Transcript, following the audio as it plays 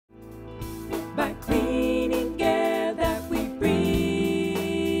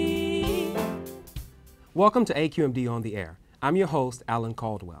Welcome to AQMD On the Air. I'm your host, Alan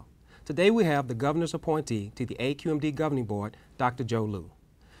Caldwell. Today we have the Governor's appointee to the AQMD Governing Board, Dr. Joe Lyou.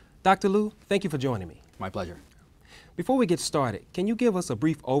 Dr. Lyou, thank you for joining me. My pleasure. Before we get started, can you give us a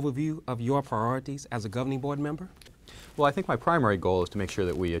brief overview of your priorities as a Governing Board member? Well, I think my primary goal is to make sure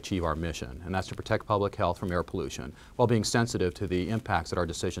that we achieve our mission, and that's to protect public health from air pollution while being sensitive to the impacts that our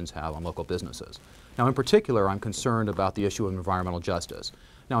decisions have on local businesses. Now, in particular, I'm concerned about the issue of environmental justice.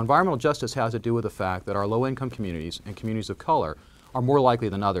 Now, environmental justice has to do with the fact that our low-income communities and communities of color are more likely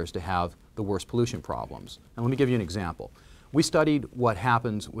than others to have the worst pollution problems. And let me give you an example. We studied what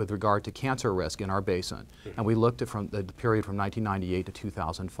happens with regard to cancer risk in our basin, and we looked at the period from 1998 to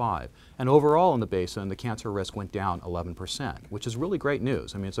 2005. And overall in the basin, the cancer risk went down 11%, which is really great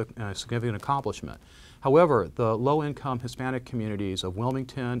news. I mean, it's a significant accomplishment. However, the low-income Hispanic communities of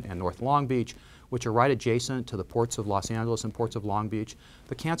Wilmington and North Long Beach, which are right adjacent to the ports of Los Angeles and ports of Long Beach,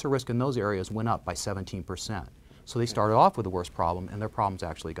 the cancer risk in those areas went up by 17%. So they started off with the worst problem, and their problems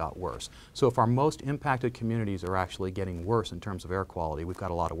actually got worse. So if our most impacted communities are actually getting worse in terms of air quality, we've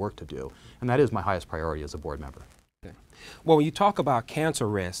got a lot of work to do. And that is my highest priority as a board member. Okay. Well, when you talk about cancer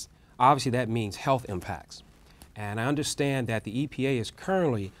risk, obviously that means health impacts. And I understand that the EPA is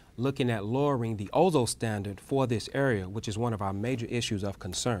currently looking at lowering the ozone standard for this area, which is one of our major issues of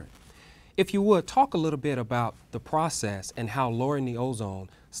concern. If you would, talk a little bit about the process and how lowering the ozone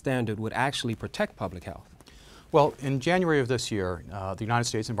standard would actually protect public health. Well, in January of this year, the United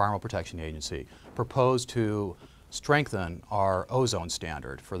States Environmental Protection Agency proposed to strengthen our ozone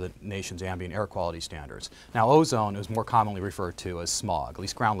standard for the nation's ambient air quality standards. Now, ozone is more commonly referred to as smog, at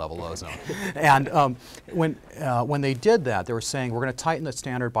least ground level ozone. And when they did that, they were saying we're going to tighten the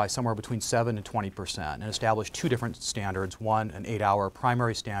standard by somewhere between 7 and 20% and establish two different standards, one an 8-hour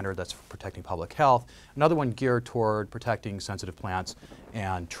primary standard that's for protecting public health, another one geared toward protecting sensitive plants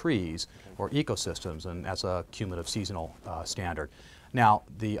and trees or ecosystems, and that's a cumulative seasonal standard. Now,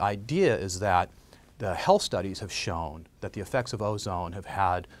 the idea is that the health studies have shown that the effects of ozone have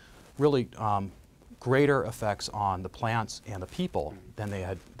had really greater effects on the plants and the people than they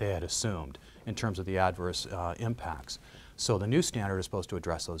had assumed in terms of the adverse impacts. So the new standard is supposed to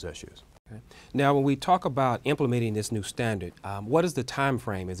address those issues. Okay. Now, when we talk about implementing this new standard, what is the time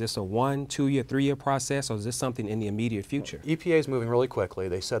frame? Is this a 1, 2-year, 3-year process, or is this something in the immediate future? EPA is moving really quickly.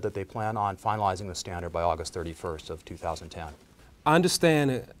 They said that they plan on finalizing the standard by August 31st of 2010. I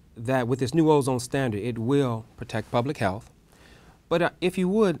understand that with this new ozone standard, it will protect public health. But if you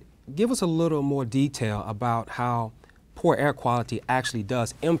would, give us a little more detail about how poor air quality actually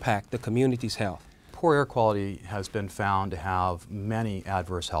does impact the community's health. Poor air quality has been found to have many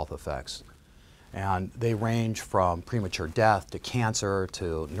adverse health effects. And they range from premature death to cancer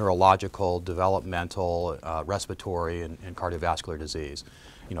to neurological, developmental, respiratory, and cardiovascular disease.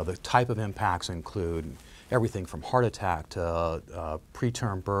 You know, the type of impacts include everything from heart attack to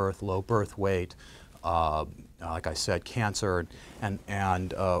preterm birth, low birth weight, like I said, cancer,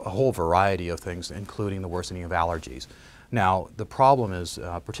 and a whole variety of things, including the worsening of allergies. Now, the problem is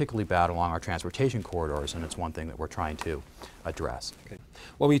particularly bad along our transportation corridors, and it's one thing that we're trying to address. Okay.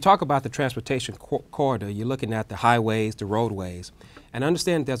 Well, when you talk about the transportation corridor, you're looking at the highways, the roadways, and I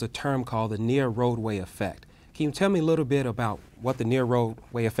understand there's a term called the near roadway effect. Can you tell me a little bit about what the near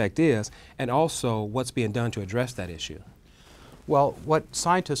roadway effect is and also what's being done to address that issue? Well, what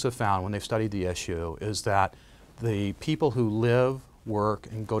scientists have found when they've studied the issue is that the people who live, work,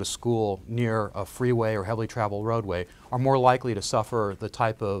 and go to school near a freeway or heavily traveled roadway are more likely to suffer the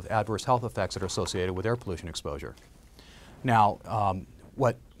type of adverse health effects that are associated with air pollution exposure. Now,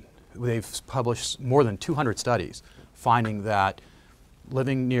 they've published more than 200 studies finding that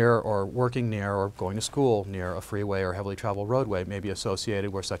living near or working near or going to school near a freeway or heavily traveled roadway may be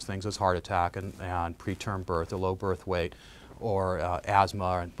associated with such things as heart attack and preterm birth or low birth weight or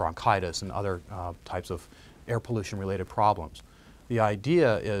asthma and bronchitis and other types of air pollution related problems. The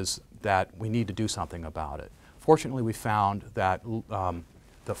idea is that we need to do something about it. Fortunately, we found that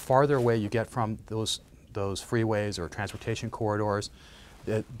the farther away you get from those freeways or transportation corridors,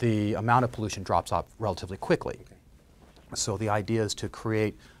 the amount of pollution drops off relatively quickly. So the idea is to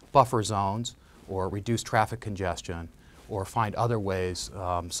create buffer zones or reduce traffic congestion or find other ways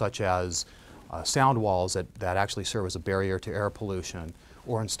such as sound walls that actually serve as a barrier to air pollution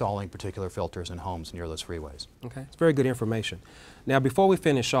or installing particular filters in homes near those freeways. Okay, it's very good information. Now, before we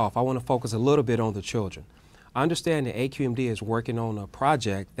finish off, I want to focus a little bit on the children. I understand that AQMD is working on a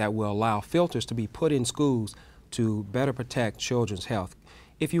project that will allow filters to be put in schools to better protect children's health.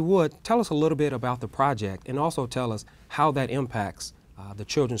 If you would, tell us a little bit about the project and also tell us how that impacts the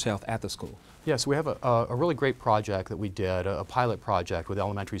children's health at the school? Yes, we have a really great project that we did, a pilot project with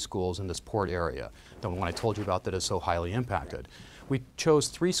elementary schools in this port area, the one I told you about that is so highly impacted. We chose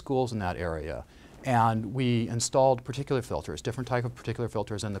 3 schools in that area, and we installed particulate filters, different type of particulate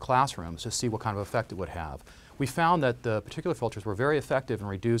filters in the classrooms to see what kind of effect it would have. We found that the particulate filters were very effective in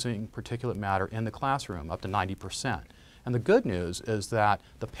reducing particulate matter in the classroom, up to 90%. And the good news is that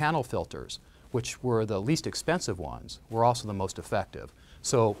the panel filters, which were the least expensive ones, were also the most effective.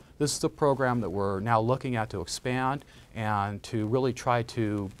 So this is a program that we're now looking at to expand and to really try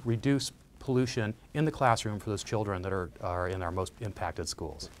to reduce pollution in the classroom for those children that are in our most impacted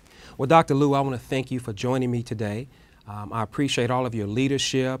schools. Well, Dr. Lyou, I want to thank you for joining me today. I appreciate all of your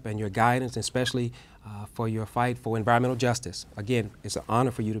leadership and your guidance, especially for your fight for environmental justice. Again, it's an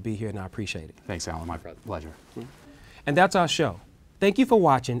honor for you to be here, and I appreciate it. Thanks, Alan. My pleasure. And that's our show. Thank you for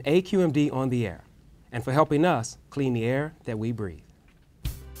watching AQMD on the Air and for helping us clean the air that we breathe.